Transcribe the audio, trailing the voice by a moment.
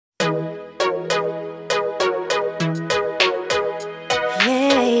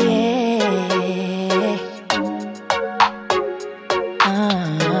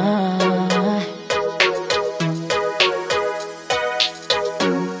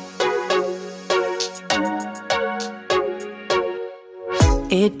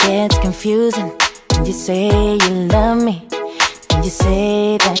It gets confusing when you say you love me, when you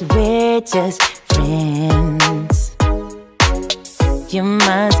say that we're just friends. You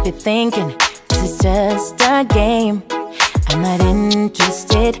must be thinking this is just a game. I'm not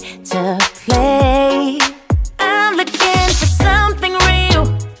interested to play. I'm looking for something real.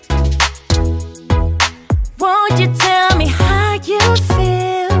 Won't you tell me how you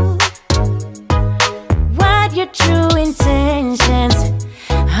feel? What your true intentions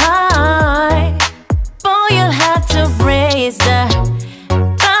are? Boy, you'll have to raise the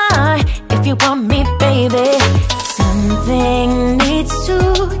bar if you want me, baby. Something needs to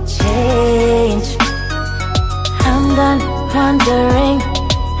change. I'm done wondering,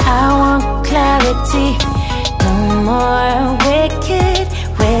 I want clarity. No more wicked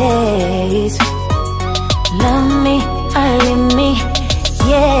ways. Love me or leave me,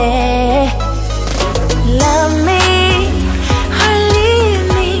 yeah. Love me or leave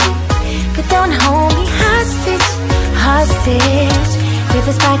me, but don't hold me hostage, hostage with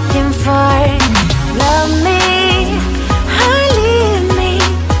this back and forth. Love me or leave me,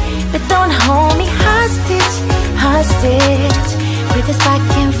 but don't hold me hostage, hostage with this back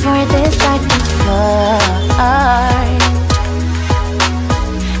and forth, this back and forth,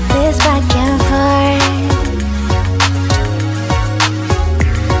 this back and forth.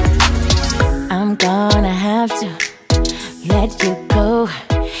 I'm gonna have to let you go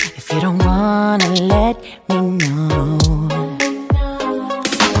if you don't wanna let me know.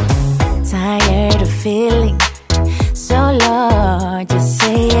 Tired of feeling so low, just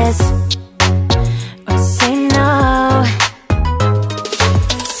say yes or say no.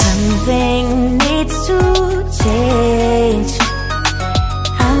 Something needs to change.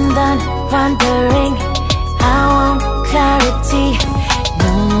 I'm done wondering, I want clarity.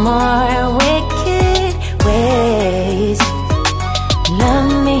 No more wicked ways.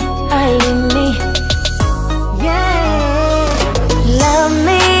 Love me or leave me, yeah. Love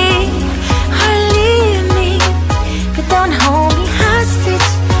me or leave me, but don't hold me hostage,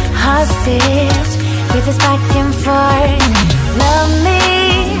 hostage with this back and forth. Love me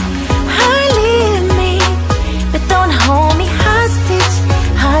or leave me, but don't hold me hostage,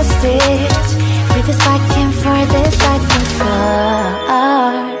 hostage with this back and forth, this back and forth.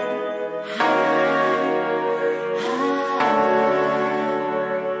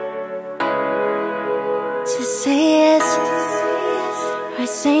 Just say yes or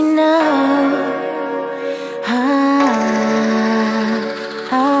say no.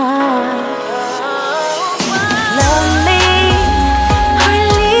 Love me or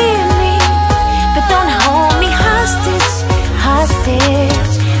leave me, but don't hold me hostage,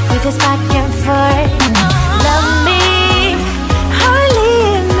 hostage with this back and forth. Love me or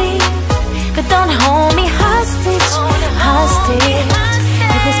leave me, but don't hold me hostage, hostage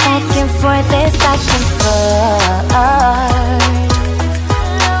with this back and forth, this back and forth,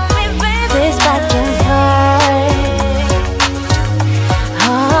 this back and forth.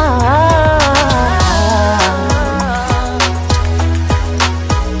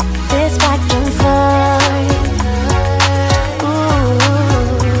 This back and forth.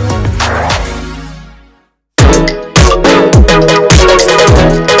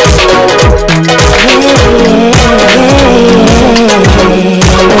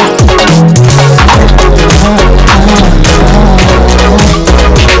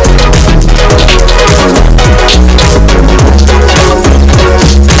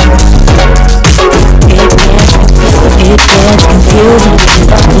 Confusing,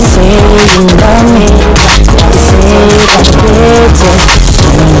 you say you love me, you say that we're just